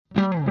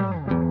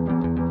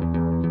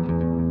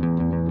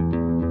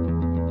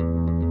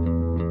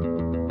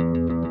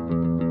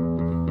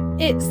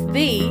It's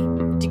the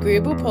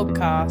Degreeable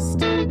Podcast.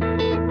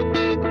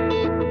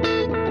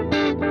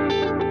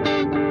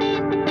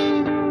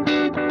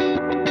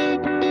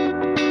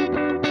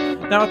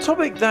 Now, a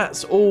topic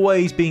that's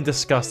always been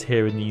discussed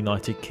here in the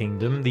United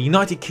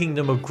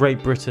Kingdom of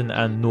Great Britain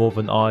and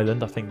Northern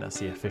Ireland, I think that's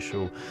the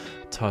official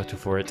title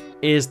for it,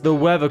 is the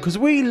weather, because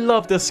we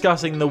love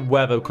discussing the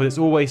weather because it's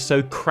always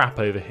so crap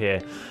over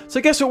here.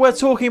 So guess what we're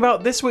talking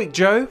about this week,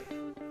 Joe?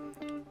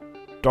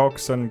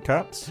 Dogs and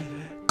cats.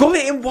 Got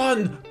it in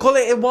one!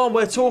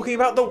 We're talking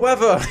about the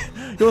weather!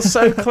 You're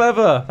so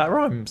clever! That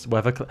rhymes.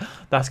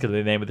 That's going to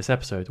be the name of this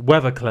episode.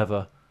 Weather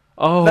clever.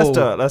 Oh, Let's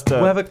do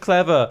it. Weather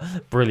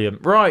clever.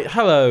 Brilliant. Right,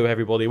 hello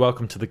everybody.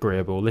 Welcome to The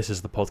Agreeable. This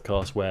is the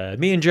podcast where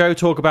me and Joe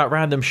talk about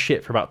random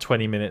shit for about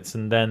 20 minutes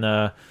and then,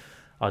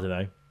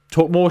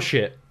 talk more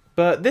shit.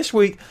 But this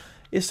week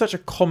is such a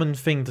common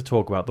thing to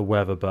talk about the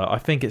weather, but I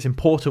think it's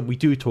important we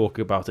do talk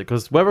about it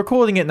because we're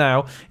recording it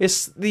now.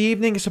 It's the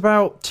evening. It's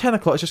about 10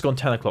 o'clock. It's just gone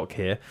 10 o'clock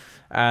here.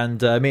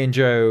 And me and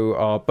Joe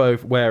are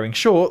both wearing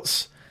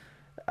shorts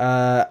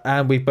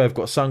and we've both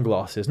got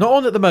sunglasses. Not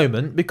on at the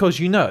moment because,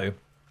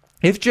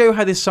 if Joe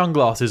had his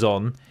sunglasses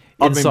on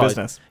inside, I'm in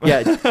business.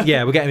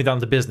 yeah, we're getting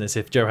down to business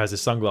if Joe has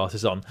his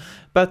sunglasses on.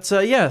 But so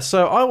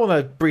I want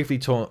to briefly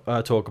talk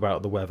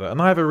about the weather, and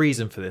I have a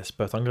reason for this.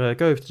 But I'm going to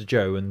go over to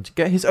Joe and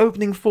get his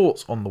opening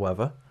thoughts on the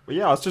weather. Well,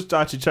 yeah, I was just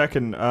actually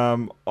checking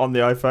on the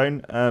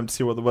iPhone to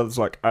see what the weather's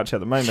like actually at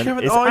the moment. You have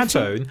an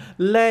iPhone?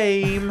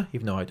 Lame.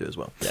 Even though I do as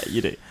well. Yeah,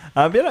 you do.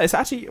 It's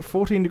actually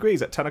 14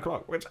 degrees at 10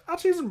 o'clock, which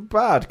actually isn't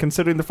bad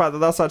considering the fact that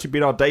that's actually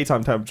been our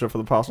daytime temperature for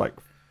the past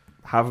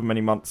however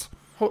many months.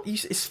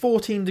 It's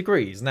 14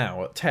 degrees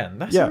now at 10.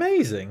 That's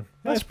amazing.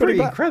 That's pretty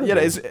incredible. Yeah,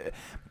 it's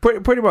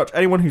pretty much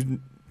anyone who's...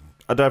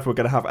 I don't know if we're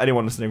going to have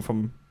anyone listening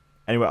from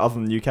anywhere other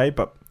than the UK,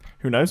 but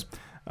who knows?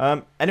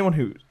 Anyone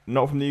who's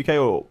not from the UK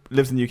or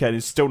lives in the UK and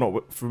is still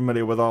not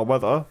familiar with our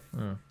weather,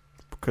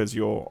 because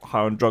you're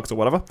high on drugs or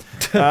whatever.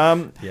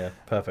 Yeah,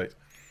 perfect.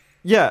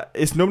 Yeah,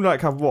 it's normally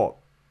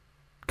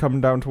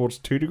coming down towards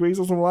 2 degrees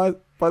or something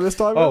like by this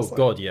time. Oh,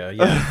 God, yeah.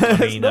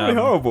 It's normally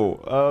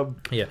horrible.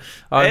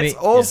 It's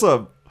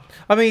awesome. Yeah.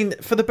 I mean,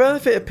 for the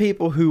benefit of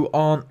people who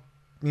aren't,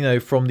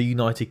 from the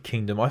United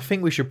Kingdom, I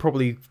think we should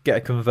probably get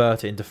a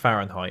converter into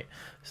Fahrenheit.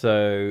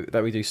 So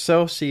that we do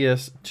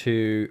Celsius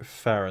to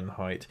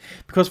Fahrenheit.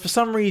 Because for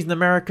some reason,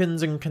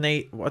 Americans and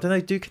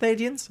do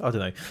Canadians? I don't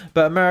know.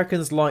 But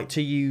Americans like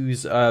to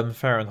use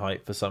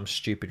Fahrenheit for some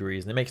stupid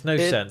reason. It makes no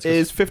sense. It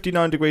is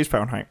 59 degrees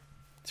Fahrenheit.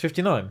 It's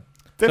 59?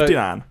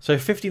 59. So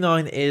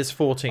 59 is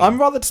 14. I'm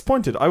rather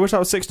disappointed. I wish I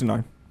was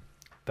 69.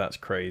 That's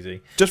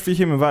crazy. Just for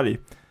human value.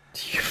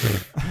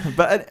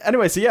 But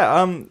anyway,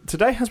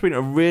 today has been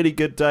a really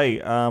good day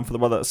for the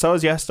weather. So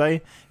as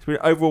yesterday. It's been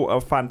overall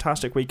a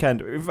fantastic weekend.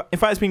 In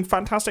fact, it's been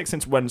fantastic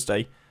since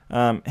Wednesday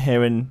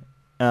here in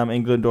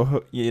England,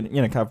 or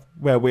kind of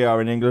where we are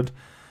in England.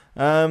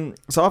 So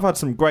I've had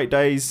some great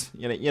days.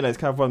 It's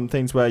kind of one of the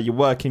things where you're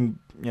working,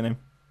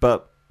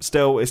 but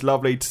still it's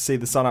lovely to see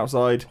the sun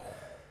outside,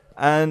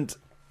 and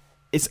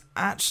it's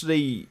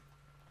actually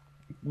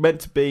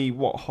meant to be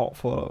hot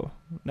for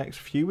next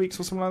few weeks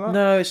or something like that?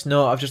 No, it's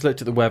not. I've just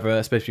looked at the weather.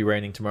 It's supposed to be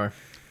raining tomorrow.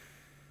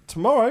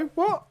 Tomorrow?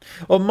 What?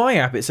 On my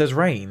app, it says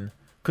rain.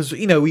 Because,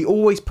 we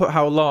always put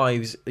our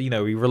lives, we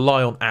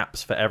rely on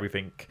apps for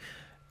everything.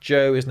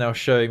 Joe is now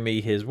showing me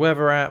his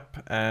weather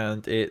app,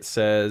 and it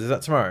says, is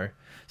that tomorrow? It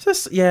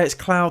says, yeah, it's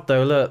cloud,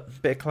 though.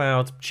 Look, bit of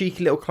cloud.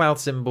 Cheeky little cloud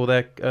symbol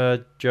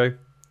there, Joe.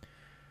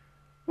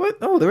 What?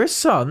 Oh, there is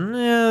sun.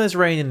 Yeah, there's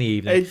rain in the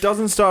evening. It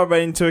doesn't start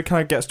raining until it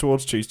kind of gets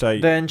towards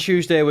Tuesday. Then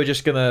Tuesday, we're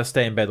just going to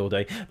stay in bed all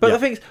day. But the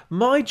thing is,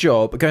 my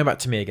job, going back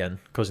to me again,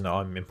 because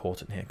I'm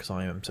important here, because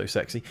I am so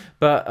sexy.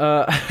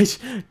 But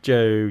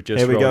Joe just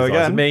here we go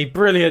again. Me.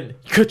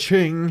 Brilliant.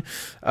 Ka-ching.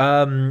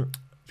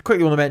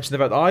 Quickly want to mention the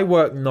fact that I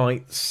work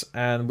nights,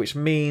 and which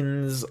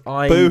means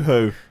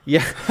Boo-hoo.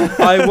 Yeah,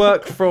 I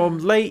work from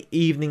late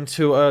evening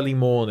to early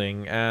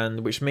morning,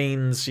 and which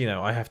means,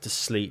 I have to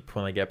sleep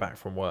when I get back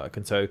from work.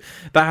 And so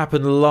that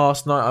happened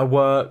last night. I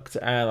worked,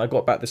 and I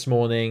got back this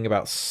morning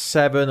about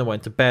 7 and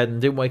went to bed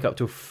and didn't wake up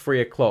till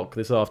 3 o'clock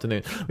this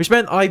afternoon, which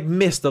meant I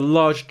missed a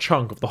large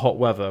chunk of the hot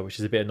weather, which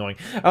is a bit annoying.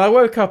 And I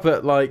woke up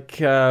at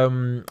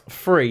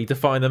 3 to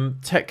find a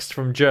text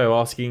from Joe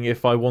asking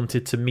if I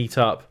wanted to meet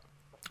up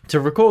to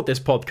record this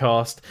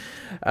podcast,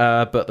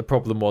 but the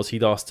problem was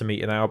he'd asked to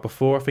meet an hour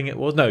before, I think it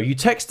was. No, you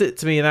texted it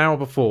to me an hour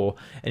before,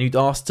 and you'd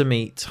asked to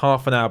meet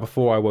half an hour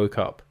before I woke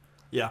up.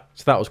 Yeah.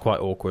 So that was quite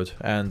awkward.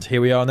 And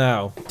here we are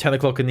now, 10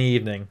 o'clock in the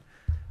evening.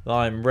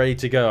 I'm ready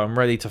to go. I'm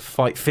ready to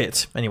fight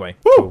fit. Anyway.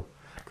 Woo! Cool.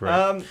 Great.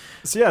 Kind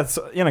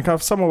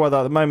of summer weather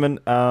at the moment.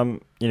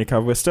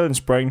 We're still in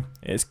spring.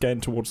 It's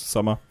getting towards the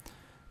summer.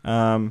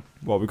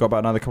 We've got about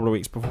another couple of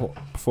weeks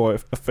before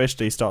it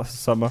officially starts the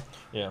summer.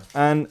 Yeah.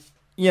 And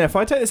if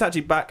I take this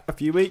actually back a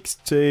few weeks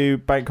to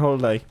bank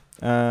holiday,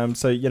 when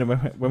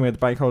we had the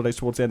bank holidays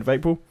towards the end of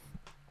April,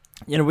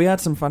 we had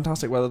some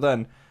fantastic weather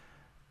then.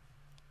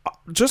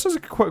 Just as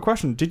a quick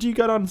question, did you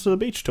go down to the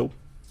beach at all?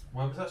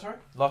 When was that, sorry?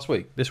 Last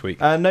week? This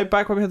week? No,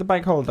 back when we had the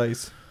bank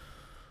holidays.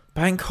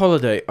 Bank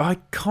holiday. I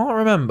can't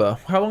remember.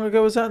 How long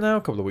ago was that now?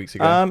 A couple of weeks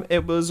ago.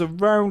 It was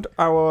around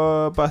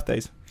our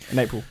birthdays in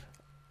April.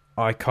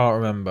 I can't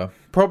remember.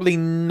 Probably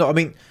not. I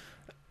mean,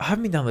 I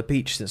haven't been down the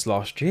beach since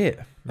last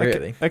year,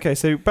 really. Okay,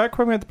 so back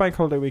when we had the bank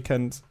holiday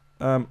weekend,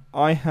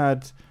 I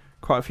had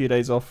quite a few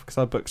days off because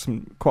I booked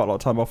quite a lot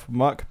of time off from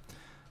work.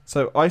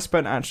 So I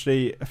spent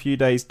actually a few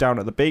days down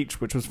at the beach,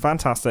 which was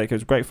fantastic. It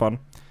was great fun.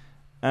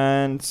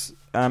 And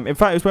in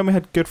fact, it was when we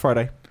had Good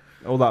Friday,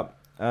 all that.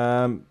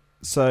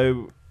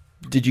 So...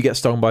 Did you get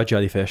stung by a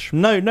jellyfish?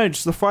 No,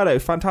 just the Friday. It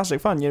was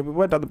fantastic fun. We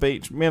went down the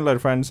beach, me and a load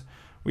of friends.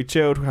 We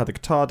chilled. We had the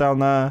guitar down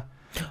there.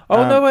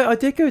 Oh, no, wait. I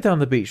did go down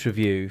the beach with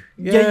you.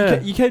 Yeah,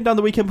 you came down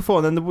the weekend before,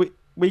 and then the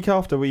week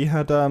after we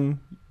had...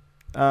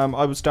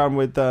 I was down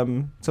with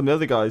some of the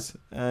other guys,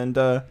 and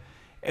it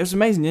was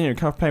amazing,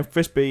 kind of playing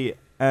frisbee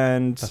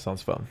and... That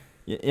sounds fun.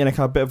 Kind of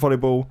a bit of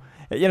volleyball.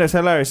 It's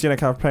hilarious,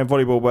 kind of playing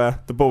volleyball where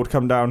the ball would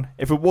come down.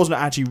 If it wasn't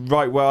actually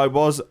right where I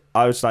was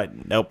like,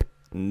 nope.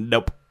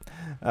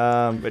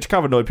 Which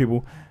kind of annoyed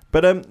people.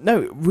 But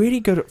no, really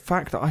good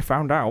fact that I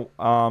found out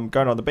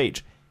going on the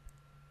beach.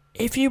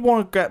 If you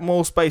want to get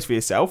more space for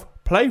yourself,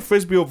 play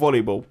frisbee or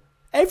volleyball.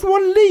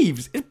 Everyone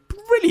leaves. It's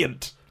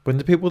brilliant. When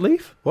do people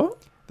leave? What?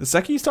 The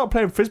second you start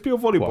playing frisbee or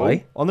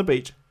volleyball on the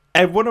beach,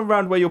 everyone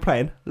around where you're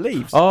playing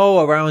leaves.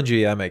 Oh, around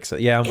you, that makes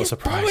sense. Yeah, I'm not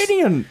surprised.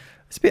 Brilliant.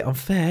 It's a bit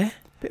unfair.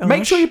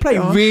 Make sure you play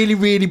really,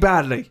 really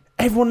badly.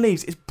 Everyone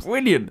leaves. It's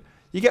brilliant.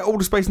 You get all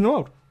the space in the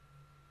world.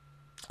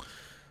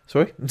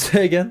 Sorry?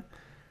 Say again?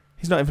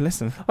 He's not even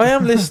listening. I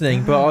am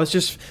listening, but I was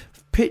just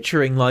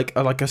picturing like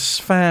a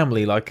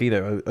family, like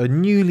a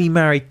newly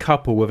married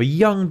couple with a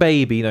young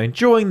baby,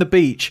 enjoying the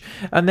beach,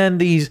 and then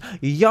these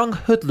young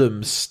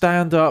hoodlums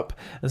stand up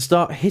and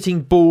start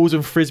hitting balls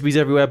and frisbees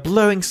everywhere,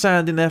 blowing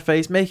sand in their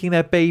face, making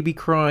their baby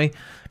cry.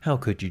 How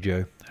could you,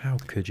 Joe? How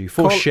could you?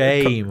 For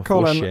shame.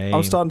 Colin, for shame.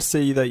 I'm starting to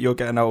see that you're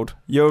getting old.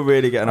 You're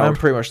really getting old. I'm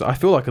pretty much. I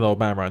feel like an old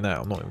man right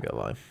now. I'm not even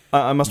gonna lie.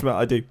 I must admit,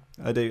 I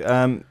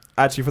do.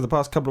 Actually, for the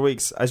past couple of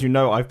weeks, as you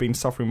know, I've been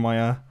suffering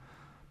my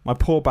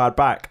poor bad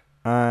back.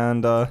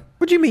 And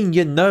what do you mean?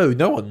 No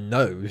one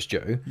knows,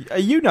 Joe.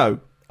 You know.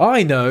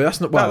 I know.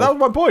 That's not. Well, that was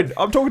my point.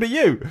 I'm talking to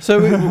you.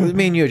 So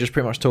me and you are just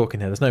pretty much talking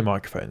here. There's no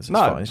microphones. It's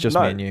fine. It's just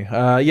me and you.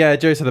 Yeah,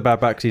 Joe's had a bad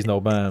back because he's an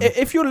old man.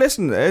 If you're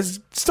listening to this,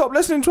 stop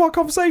listening to our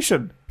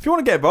conversation. If you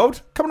want to get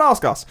involved, come and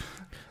ask us.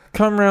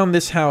 Come round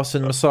this house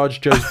and massage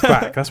Joe's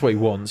back. That's what he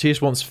wants. He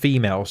just wants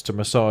females to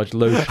massage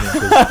lotion into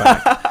his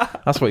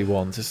back. That's what he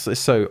wants. It's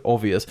so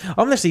obvious.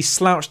 I'm literally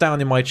slouched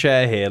down in my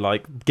chair here,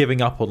 like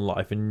giving up on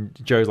life, and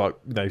Joe's like,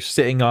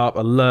 sitting up,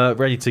 alert,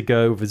 ready to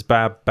go with his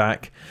bad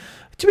back.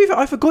 To be fair,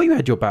 I forgot you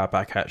had your bad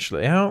back.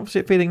 Actually, how's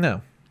it feeling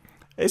now?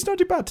 It's not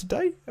too bad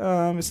today.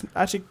 It's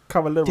actually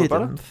kind of a little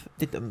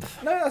bit better.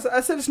 No,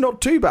 I said it's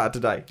not too bad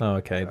today. Oh,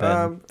 okay.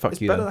 Then fuck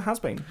it's you. Better then. than it has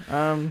been.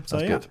 That's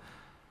good.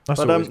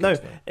 But no,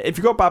 if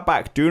you've got bad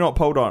back, do not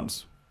pole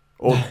dance.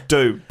 Or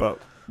do, but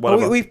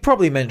whatever. We've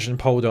probably mentioned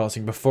pole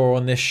dancing before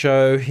on this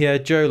show. Yeah,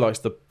 Joe likes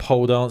the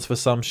pole dance for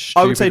some stupid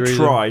I would say reason.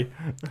 try.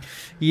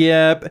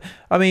 Yeah, but,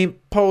 I mean,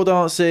 pole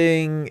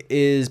dancing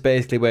is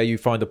basically where you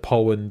find a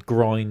pole and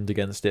grind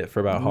against it for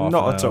about half an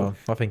hour. Not at all.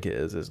 I think it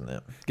is, isn't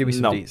it? Give me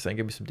some deets then.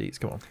 Give me some deets.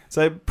 Come on.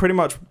 So pretty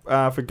much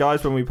for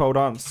guys when we pole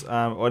dance,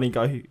 or any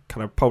guy who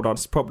kind of pole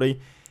dances properly,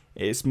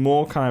 it's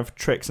more kind of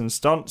tricks and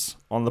stunts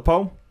on the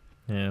pole.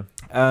 Yeah.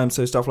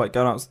 So stuff like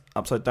going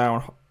upside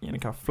down,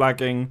 kind of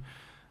flagging,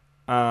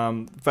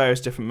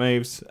 various different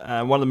moves.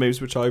 One of the moves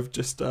which I've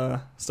just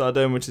started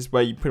doing, which is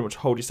where you pretty much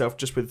hold yourself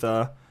just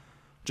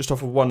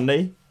off of one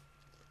knee.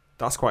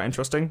 That's quite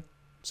interesting.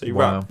 So you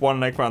wrap one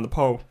leg around the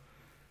pole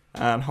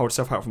and hold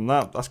yourself out from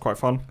that. That's quite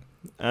fun.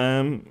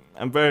 And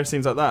various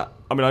things like that.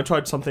 I mean, I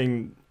tried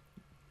something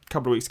a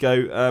couple of weeks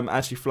ago,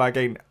 actually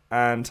flagging,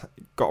 and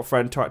got a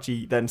friend to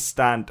actually then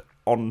stand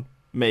on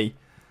me.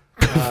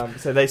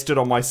 So they stood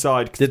on my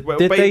side.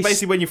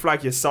 Basically, when you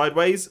flag, you're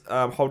sideways,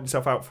 holding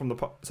yourself out from the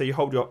pole. So you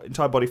hold your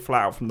entire body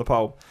flat out from the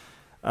pole.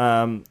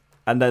 And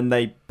then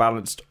they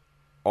balanced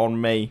on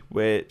me,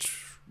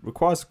 which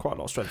requires quite a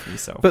lot of strength from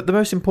yourself. But the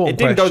most important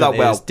question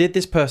is, did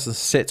this person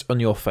sit on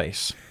your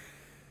face?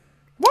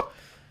 What?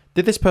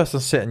 Did this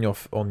person sit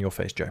on your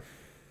face, Joe?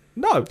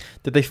 No.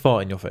 Did they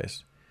fart in your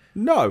face?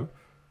 No.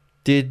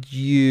 Did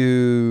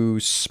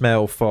you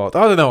smell fart?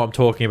 I don't know what I'm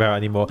talking about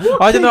anymore.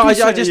 I don't know.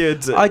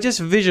 I just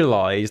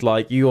visualise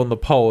like you on the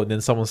pole and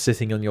then someone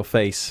sitting on your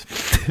face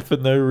for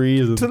no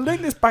reason. To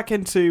link this back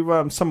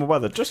into summer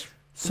weather, just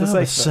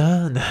summer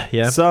sun,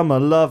 yeah, summer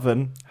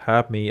lovin',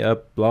 had me a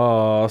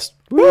blast.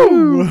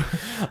 Woo!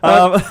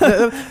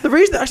 The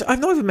reason, actually, I've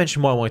not even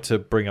mentioned why I wanted to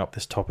bring up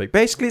this topic.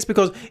 Basically, it's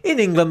because in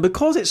England,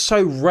 because it's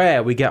so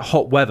rare we get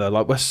hot weather.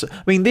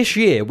 This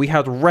year we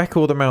had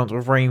record amount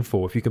of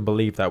rainfall, if you can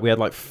believe that. We had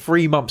like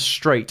 3 months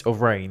straight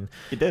of rain.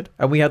 You did,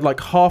 and we had like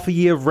half a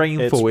year of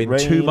rainfall in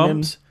 2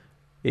 months.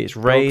 It's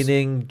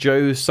raining.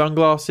 Joe's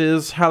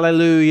sunglasses.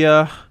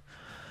 Hallelujah.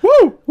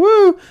 Woo!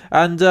 Woo!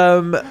 And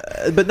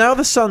but now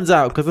the sun's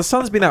out, because the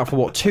sun's been out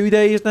for 2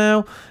 days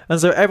now, and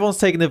so everyone's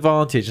taking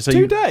advantage. And so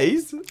 2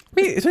 days?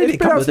 It's only been a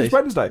couple of days.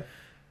 Wednesday.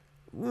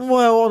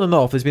 Well, on and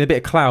off. There's been a bit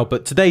of cloud,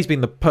 but today's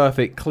been the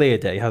perfect clear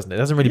day, hasn't it?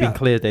 There hasn't really been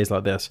clear days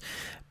like this.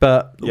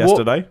 But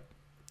yesterday?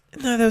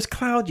 No, there was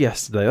cloud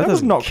yesterday. There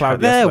was not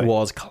cloud yesterday. There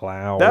was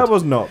cloud. There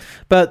was not.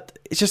 But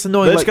it's just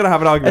annoying. We're just going to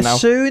have an argument now.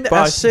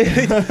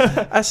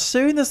 As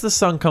soon as the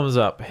sun comes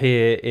up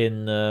here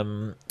in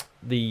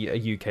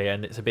the UK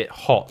and it's a bit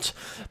hot,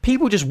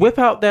 people just whip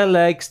out their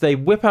legs, they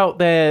whip out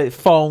their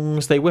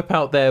thongs, they whip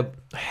out their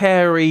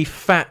hairy,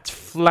 fat,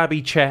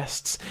 flabby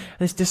chests,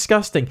 and it's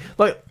disgusting.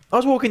 Like, I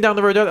was walking down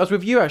the road, I was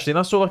with you actually, and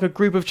I saw like a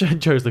group of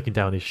Joes looking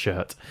down his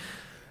shirt.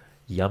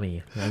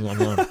 Yummy.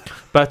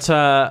 But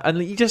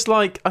and you just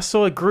like, I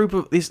saw a group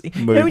of this,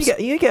 you know,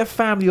 you get a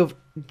family of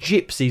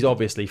gypsies,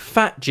 obviously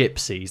fat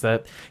gypsies.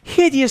 They're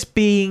hideous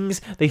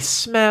beings. They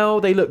smell,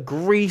 they look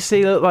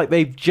greasy, they look like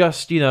they've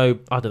just, you know,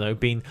 I don't know,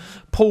 been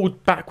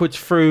pulled backwards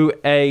through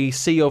a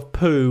sea of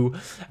poo.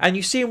 And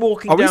you see them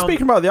walking down. Are we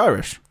speaking about the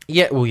Irish?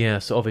 Yeah, well,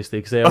 yes, obviously,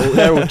 because they're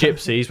all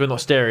gypsies. We're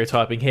not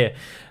stereotyping here.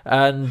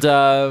 And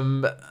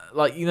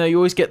like, you know, you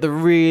always get the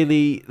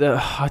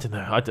I don't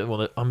know, I don't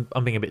want to,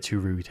 I'm being a bit too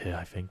rude here,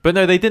 I think, but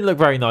no, they didn't look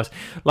very nice.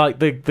 Like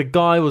the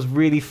guy was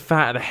really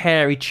fat, the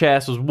hairy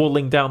chest, was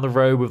waddling down the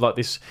road with like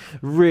this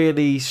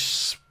really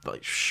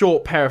like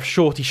short pair of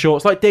shorty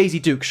shorts, like Daisy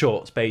Duke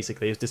shorts,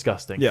 basically. It was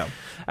disgusting. Yeah.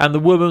 And the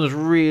woman was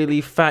really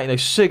fat, you know,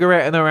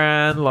 cigarette in her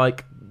hand,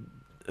 like,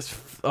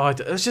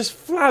 it was just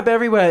flab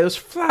everywhere. It was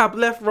flab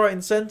left, right,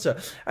 and centre,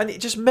 and it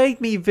just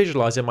made me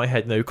visualise in my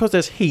head. You know, because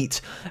there's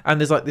heat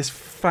and there's like this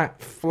fat,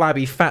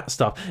 flabby, fat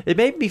stuff. It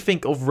made me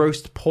think of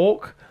roast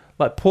pork,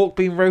 like pork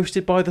being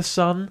roasted by the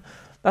sun.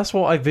 That's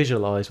what I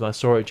visualised when I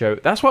saw it, Joe.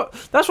 That's what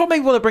made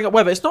me want to bring up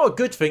weather. It's not a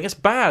good thing. It's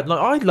bad. Like,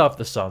 I love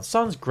the sun.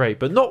 Sun's great,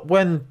 but not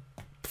when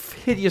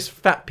hideous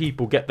fat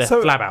people get their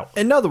flab out.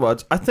 In other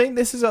words, I think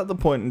this is at the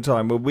point in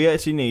time where we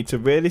actually need to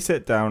really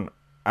sit down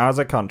as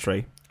a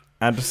country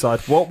and decide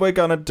what we're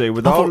going to do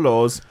with our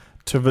laws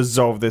to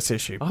resolve this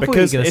issue. I thought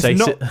you were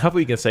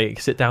going to say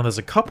sit down as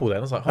a couple then. I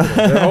was like,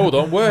 hold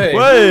on,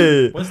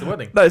 wait. When's the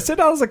wedding? No, sit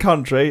down as a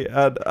country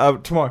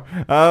tomorrow.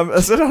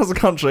 Sit down as a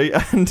country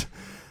and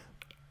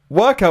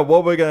work out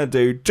what we're going to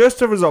do just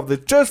to resolve this,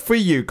 just for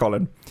you,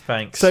 Colin.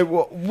 Thanks. So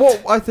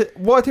what I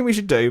think we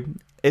should do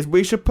is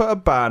we should put a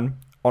ban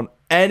on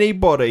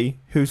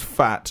anybody who's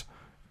fat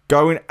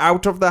going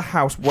out of the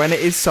house when it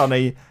is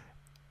sunny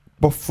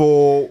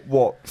before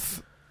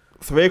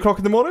 3 o'clock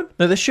in the morning?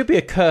 No, there should be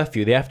a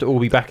curfew. They have to all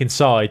be back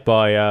inside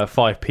by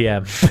 5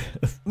 p.m.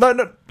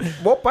 No.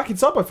 What? Back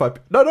inside by 5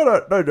 p.m.?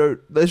 No.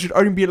 They should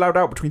only be allowed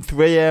out between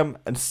 3 a.m.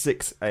 and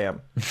 6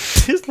 a.m.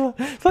 It's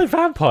like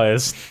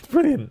vampires.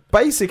 Brilliant.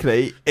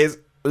 Basically, is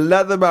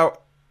let them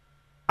out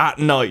at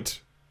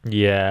night.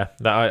 Yeah,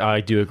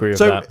 I do agree with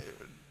that.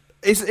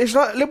 It's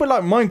like a little bit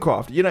like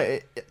Minecraft. You know,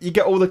 you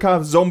get all the kind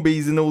of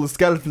zombies and all the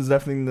skeletons and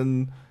everything,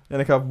 and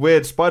the kind of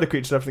weird spider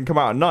creatures and everything come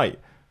out at night.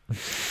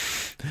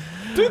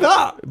 Do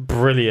that.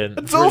 Brilliant.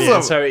 It's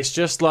awesome. So it's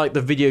just like the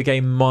video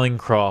game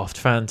Minecraft.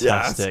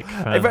 Fantastic.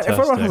 Yes. If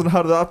anyone hasn't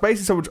heard of that,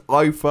 basically so much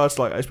I first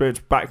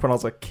experienced back when I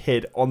was a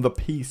kid on the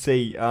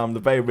PC, the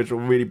very original,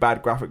 really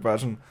bad graphic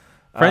version.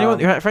 For anyone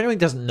who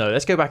doesn't know,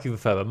 let's go back even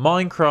further.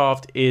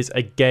 Minecraft is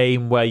a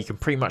game where you can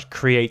pretty much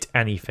create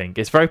anything.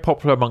 It's very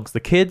popular amongst the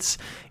kids.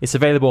 It's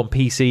available on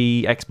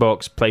PC,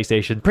 Xbox,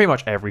 PlayStation, pretty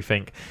much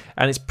everything.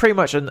 And it's pretty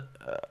much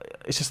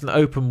it's just an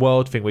open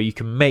world thing where you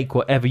can make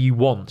whatever you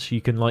want.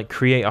 You can like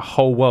create a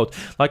whole world.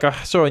 Like, I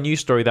saw a news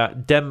story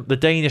that the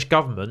Danish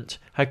government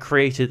had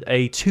created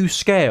a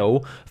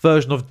 2-scale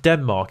version of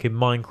Denmark in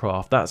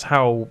Minecraft. That's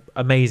how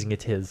amazing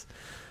it is.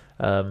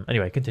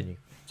 Anyway, continue.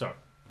 Sorry.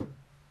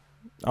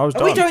 I was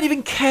done. We don't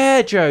even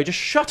care, Joe. Just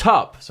shut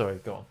up.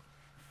 Sorry, go on.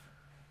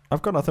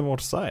 I've got nothing more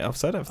to say. I've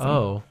said everything.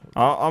 Oh.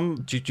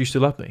 Do you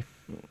still love me?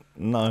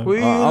 No. Will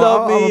you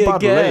love me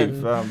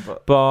again?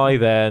 But... Bye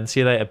then.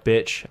 See you later,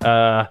 bitch.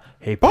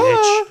 Hey,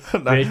 bitch.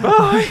 Bitch,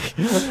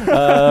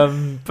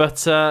 bye.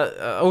 But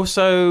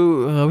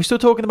also, are we still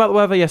talking about the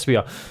weather? Yes, we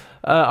are.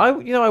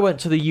 I went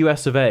to the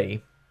US of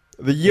A.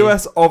 The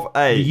US of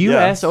A. The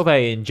US of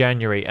A in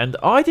January, and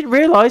I didn't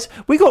realise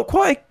we got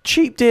quite a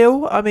cheap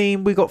deal. I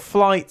mean, we got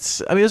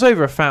flights. I mean, it was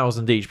over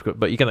 $1,000 each,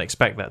 but you're going to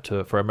expect that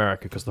for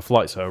America because the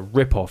flights are a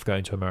rip-off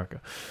going to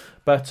America.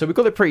 But we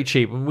got it pretty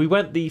cheap, and we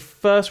went the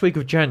first week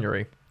of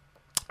January,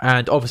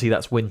 and obviously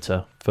that's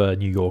winter for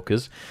New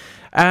Yorkers.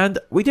 And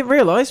we didn't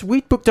realise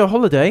we'd booked a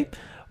holiday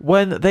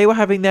when they were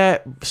having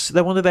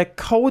one of their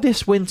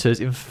coldest winters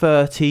in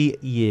 30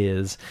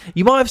 years.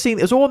 You might have seen,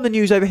 it was all on the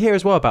news over here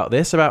as well about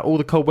all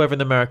the cold weather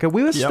in America.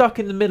 We were stuck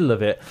in the middle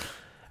of it.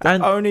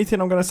 The only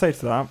thing I'm going to say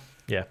to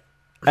that,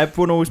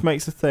 everyone always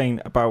makes a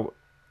thing about,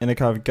 in a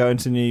kind of going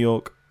to New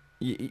York,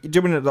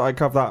 doing it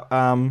like of that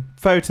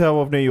photo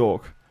of New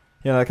York.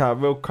 that kind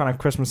of real kind of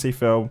Christmassy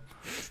feel,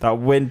 that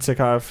winter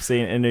kind of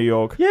scene in New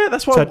York. Yeah,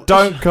 that's why. So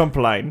don't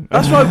complain.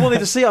 That's what I wanted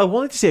to see. I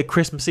wanted to see a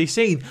Christmassy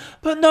scene,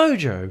 but no,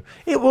 Joe.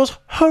 It was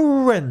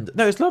horrendous.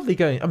 No, it's lovely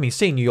going. I mean,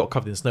 seeing New York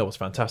covered in snow was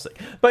fantastic,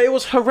 but it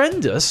was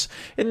horrendous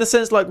in the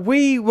sense like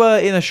we were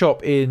in a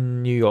shop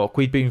in New York.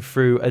 We'd been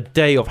through a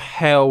day of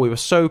hell. We were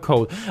so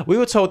cold. We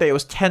were told that it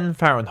was 10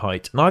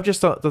 Fahrenheit, and I've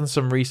just done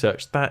some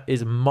research. That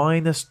is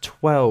minus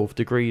 12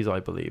 degrees, I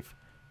believe.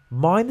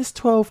 Minus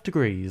 12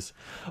 degrees.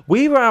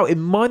 We were out in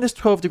minus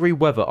 12 degree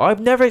weather. I've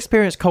never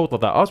experienced cold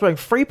like that. I was wearing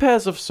 3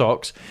 pairs of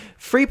socks,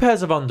 3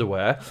 pairs of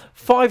underwear,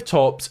 5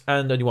 tops,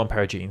 and only 1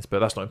 pair of jeans, but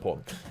that's not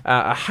important.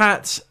 A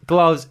hat,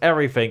 gloves,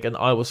 everything, and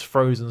I was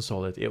frozen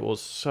solid. It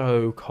was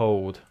so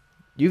cold.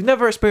 You've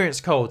never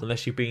experienced cold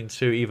unless you've been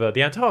to either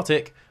the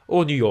Antarctic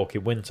or New York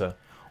in winter.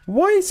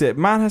 Why is it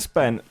man has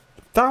spent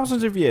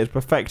thousands of years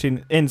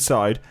perfecting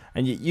inside,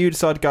 and yet you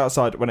decide to go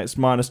outside when it's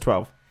minus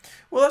 12?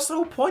 Well, that's the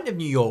whole point of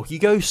New York. You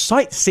go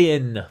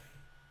sightseeing.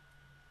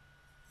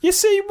 You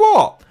see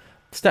what?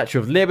 Statue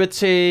of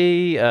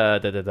Liberty,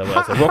 Hang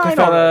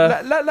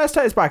Rockefeller, on. Let's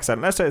take this back,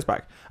 son. Let's take this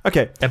back.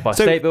 Okay. Empire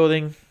State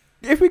Building.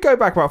 If we go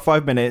back about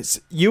 5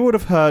 minutes, you would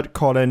have heard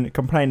Colin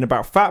complaining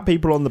about fat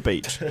people on the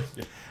beach.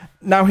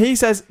 Now, he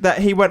says that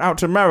he went out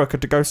to America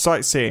to go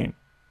sightseeing,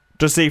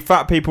 to see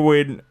fat people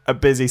in a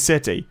busy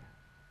city.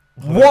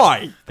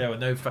 Why? There were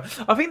no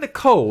fat. I think the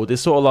cold is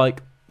sort of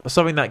like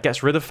something that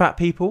gets rid of fat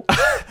people.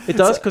 It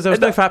does, because there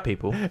was no fat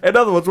people. In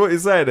other words, what you're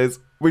saying is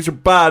we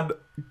should ban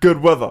good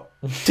weather.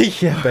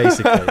 Yeah,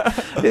 basically.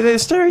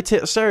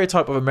 The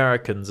stereotype of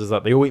Americans is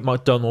that they all eat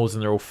McDonald's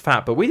and they're all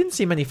fat, but we didn't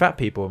see many fat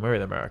people when we were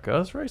in America. I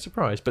was very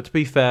surprised. But to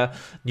be fair,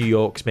 New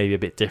York's maybe a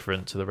bit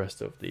different to the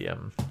rest of the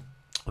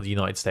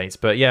United States.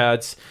 But yeah,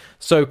 it's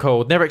so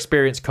cold. Never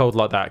experienced cold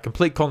like that.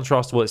 Complete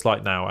contrast to what it's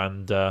like now,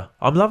 and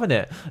I'm loving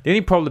it. The only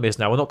problem is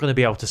now we're not going to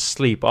be able to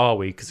sleep, are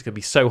we? Because it's going to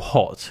be so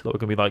hot that we're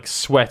going to be like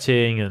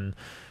sweating and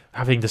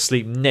having to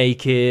sleep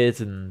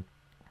naked and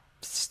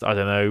I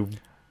don't know,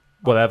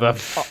 whatever.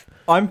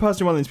 I'm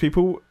personally one of these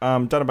people,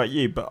 don't know about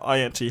you, but I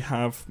actually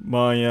have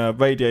my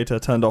radiator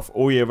turned off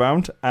all year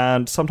round,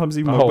 and sometimes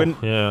even my window.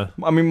 Yeah.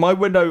 I mean, my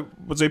window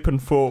was open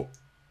for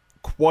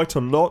quite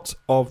a lot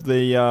of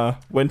the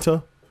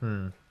winter.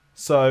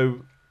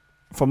 So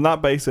from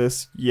that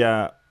basis,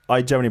 yeah,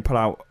 I generally pull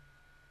out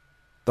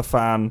the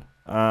fan,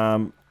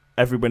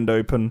 every window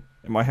open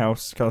in my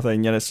house kind of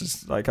thing. Yeah, it's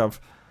just like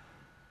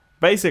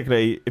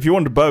basically, if you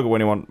want a burger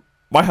when you want,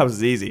 my house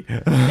is easy.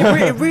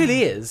 It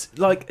really is.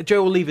 Like,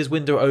 Joe will leave his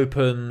window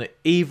open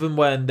even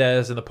when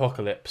there's an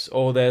apocalypse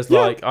or there's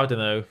like, I don't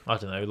know,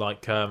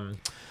 like...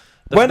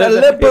 when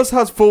Olympus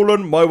has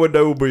fallen, my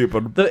window will be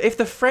open. If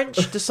the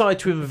French decide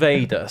to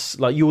invade us,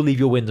 like, you will leave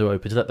your window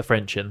open to let the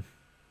French in.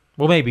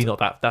 Well, maybe not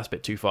that. That's a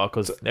bit too far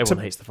because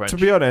everyone hates the French. To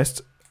be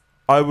honest,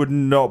 I would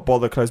not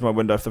bother closing my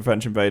window if the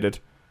French invaded.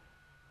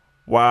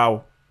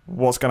 Wow.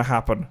 What's going to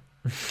happen?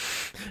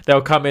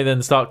 They'll come in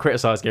and start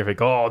criticising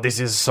everything. Oh, this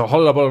is a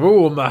horrible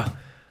room. Are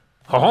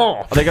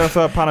they going to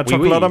throw a pan of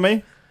chocolate at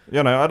me?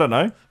 You know, I don't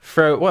know.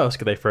 What else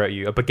could they throw at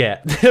you? A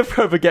baguette.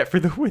 Throw a baguette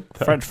through the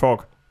window. French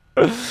frog.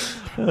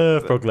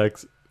 Frog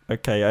legs.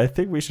 Okay, I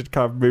think we should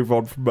kind of move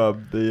on from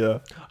the...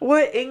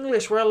 We're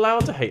English. We're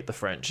allowed to hate the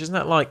French. Isn't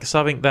that like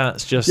something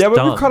that's just but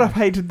done? we've kind of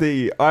hated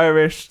the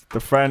Irish, the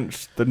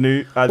French, the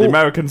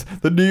Americans,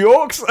 the New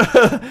Yorks,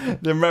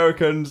 the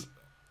Americans,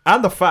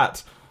 and the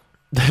fat.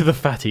 The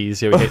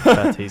fatties. Yeah, we hate the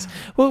fatties.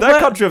 Well, they're a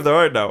country of their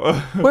own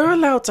now. We're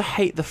allowed to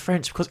hate the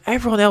French because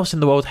everyone else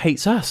in the world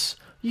hates us.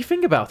 You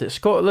think about it.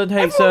 Scotland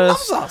hates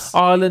us.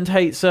 Ireland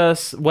hates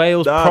us.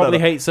 Wales probably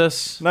hates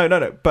us. No.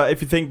 But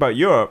if you think about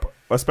Europe,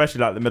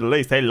 especially like the Middle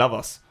East, they love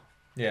us.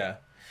 Yeah.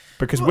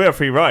 Because we're a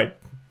free ride.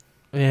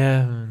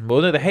 Yeah. Well,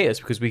 no, they hate us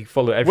because we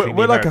follow everything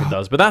the American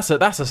does. But that's a.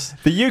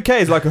 The UK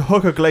is like a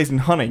hooker glazed in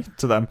honey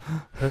to them.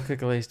 Hooker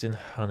glazed in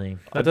honey.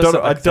 I don't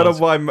know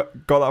where I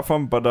got that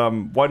from, but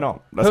why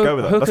not? Let's go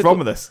with it. Let's run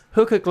with this.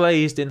 Hooker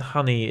glazed in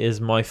honey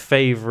is my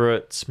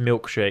favourite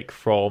milkshake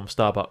from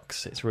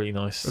Starbucks. It's really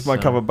nice. It was my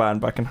cover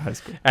band back in high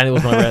school, and it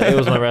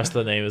was my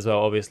wrestler name as well,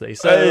 obviously.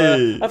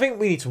 So I think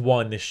we need to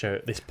wind this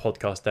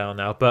podcast down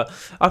now. But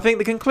I think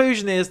the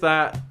conclusion is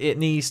that it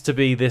needs to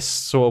be this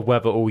sort of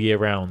weather all year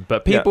round.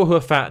 But people who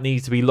are fat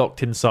need to be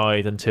locked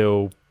inside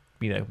until,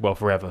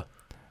 forever.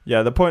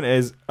 Yeah, the point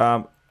is,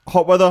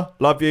 hot weather,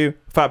 love you.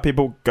 Fat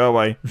people, go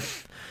away.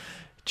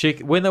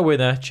 Winner,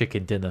 winner,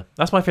 chicken dinner.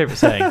 That's my favourite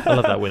saying. I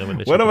love that winner,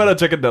 winner, chicken winner,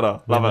 chicken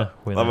dinner. Love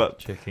it. Love it.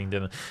 Chicken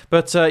dinner.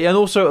 But, and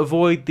also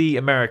avoid the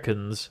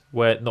Americans,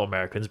 not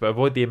Americans, but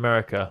avoid the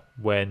America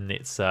when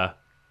it's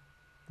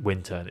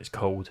winter and it's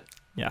cold.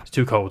 Yeah. It's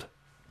too cold.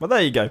 Well,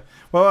 there you go.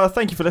 Well,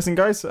 thank you for listening,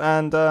 guys,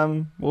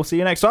 and we'll see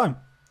you next time.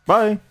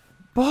 Bye.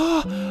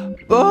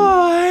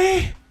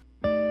 Bye.